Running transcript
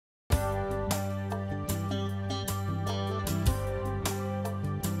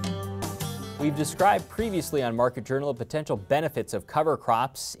We've described previously on Market Journal the potential benefits of cover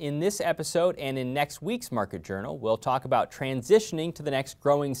crops. In this episode and in next week's Market Journal, we'll talk about transitioning to the next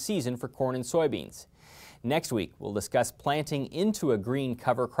growing season for corn and soybeans. Next week, we'll discuss planting into a green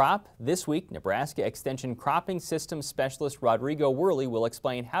cover crop. This week, Nebraska Extension cropping system specialist Rodrigo Werle will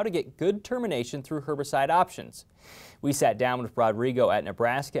explain how to get good termination through herbicide options. We sat down with Rodrigo at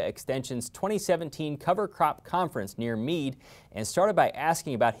Nebraska Extension's 2017 cover crop conference near Meade and started by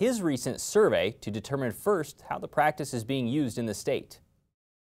asking about his recent survey to determine first how the practice is being used in the state.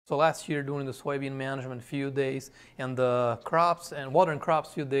 So last year during the soybean management field days and the crops and water and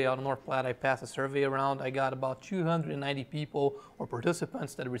crops field day out of North Platte, I passed a survey around. I got about 290 people or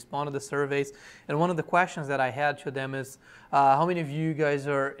participants that responded to the surveys. And one of the questions that I had to them is, how many of you guys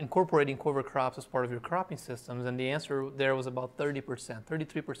are incorporating cover crops as part of your cropping systems? And the answer there was about 30%.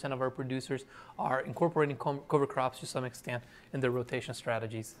 33% of our producers are incorporating cover crops to some extent in their rotation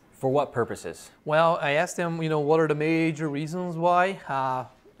strategies. For what purposes? Well, I asked them, what are the major reasons why?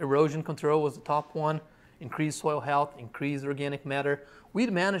 Erosion control was the top one, increased soil health, increased organic matter.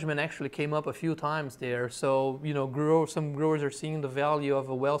 Weed management actually came up a few times there. So, some growers are seeing the value of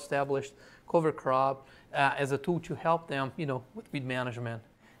a well-established cover crop as a tool to help them, with weed management.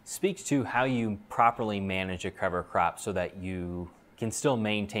 Speak to how you properly manage a cover crop so that you can still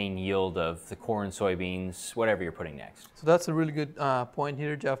maintain yield of the corn, soybeans, whatever you're putting next. So that's a really good point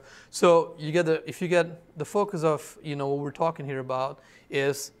here, Jeff. So if you get the focus of what we're talking here about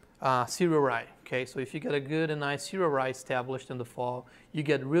is cereal rye. Okay, so if you get a good and nice cereal rye established in the fall, you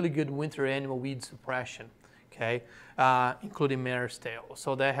get really good winter annual weed suppression. Okay, including mare stale.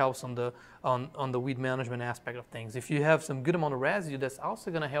 So that helps on the weed management aspect of things. If you have some good amount of residue, that's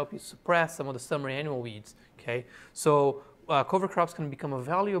also going to help you suppress some of the summer annual weeds. Okay, so cover crops can become a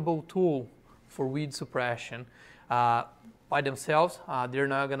valuable tool for weed suppression. By themselves, they're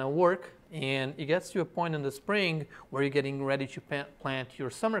not going to work, and it gets to a point in the spring where you're getting ready to plant your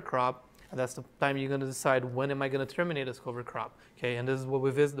summer crop, and that's the time you're going to decide, when am I going to terminate this cover crop? Okay, and this is what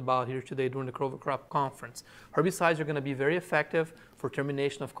we visited about here today during the cover crop conference. Herbicides are going to be very effective for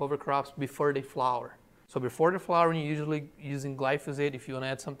termination of cover crops before they flower. So before they're flowering, you're usually using glyphosate. If you want to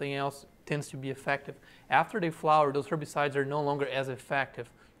add something else, it tends to be effective. After they flower, those herbicides are no longer as effective.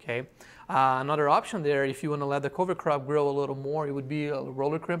 Okay. Another option there, if you want to let the cover crop grow a little more, it would be a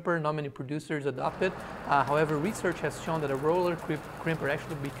roller crimper. Not many producers adopt it. However, research has shown that a roller crimper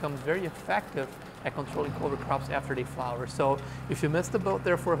actually becomes very effective at controlling cover crops after they flower. So if you missed the boat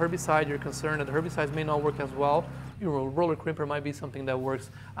there for a herbicide, you're concerned that the herbicides may not work as well, your roller crimper might be something that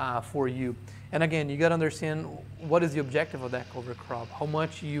works for you. And again, you got to understand what is the objective of that cover crop, how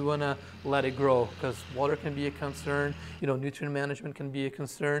much you want to let it grow, because water can be a concern, nutrient management can be a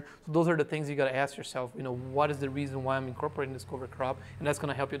concern. So those are the things you got to ask yourself, what is the reason why I'm incorporating this cover crop? And that's going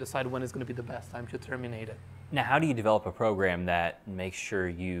to help you decide when is going to be the best time to terminate it. Now, how do you develop a program that makes sure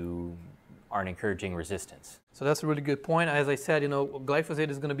you aren't encouraging resistance? So that's a really good point. As I said, glyphosate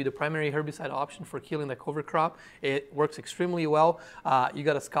is going to be the primary herbicide option for killing the cover crop. It works extremely well. You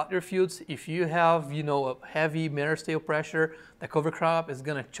got to scout your fields. If you have, a heavy mare stale pressure, the cover crop is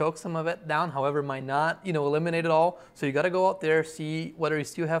going to choke some of it down. However, might not, eliminate it all. So you got to go out there, see whether you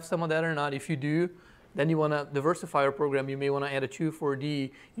still have some of that or not. If you do, then you want to diversify your program. You may want to add a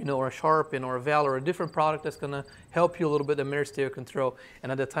 2,4-D, or a Sharpen or a Valor, or a different product that's going to help you a little bit the mare stale control.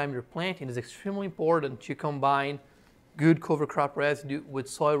 And at the time you're planting, it's extremely important to combine good cover crop residue with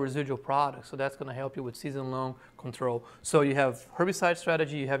soil residual products. So that's going to help you with season-long control. So you have herbicide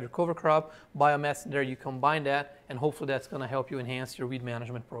strategy, you have your cover crop, biomass in there, you combine that, and hopefully that's going to help you enhance your weed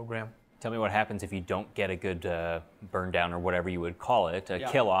management program. Tell me what happens if you don't get a good burn down, or whatever you would call it,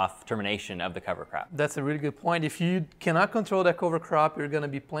 kill-off termination of the cover crop. That's a really good point. If you cannot control that cover crop, you're going to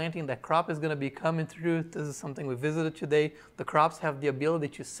be planting, that crop is going to be coming through. This is something we visited today. The crops have the ability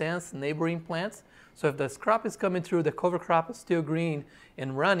to sense neighboring plants. So if this crop is coming through, the cover crop is still green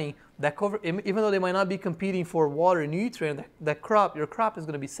and running, that cover, even though they might not be competing for water and nutrient, your crop is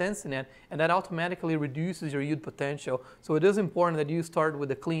going to be sensing it, and that automatically reduces your yield potential. So it is important that you start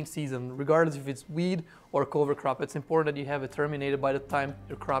with a clean season, regardless if it's weed or cover crop. It's important that you have it terminated by the time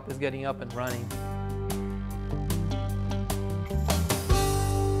your crop is getting up and running.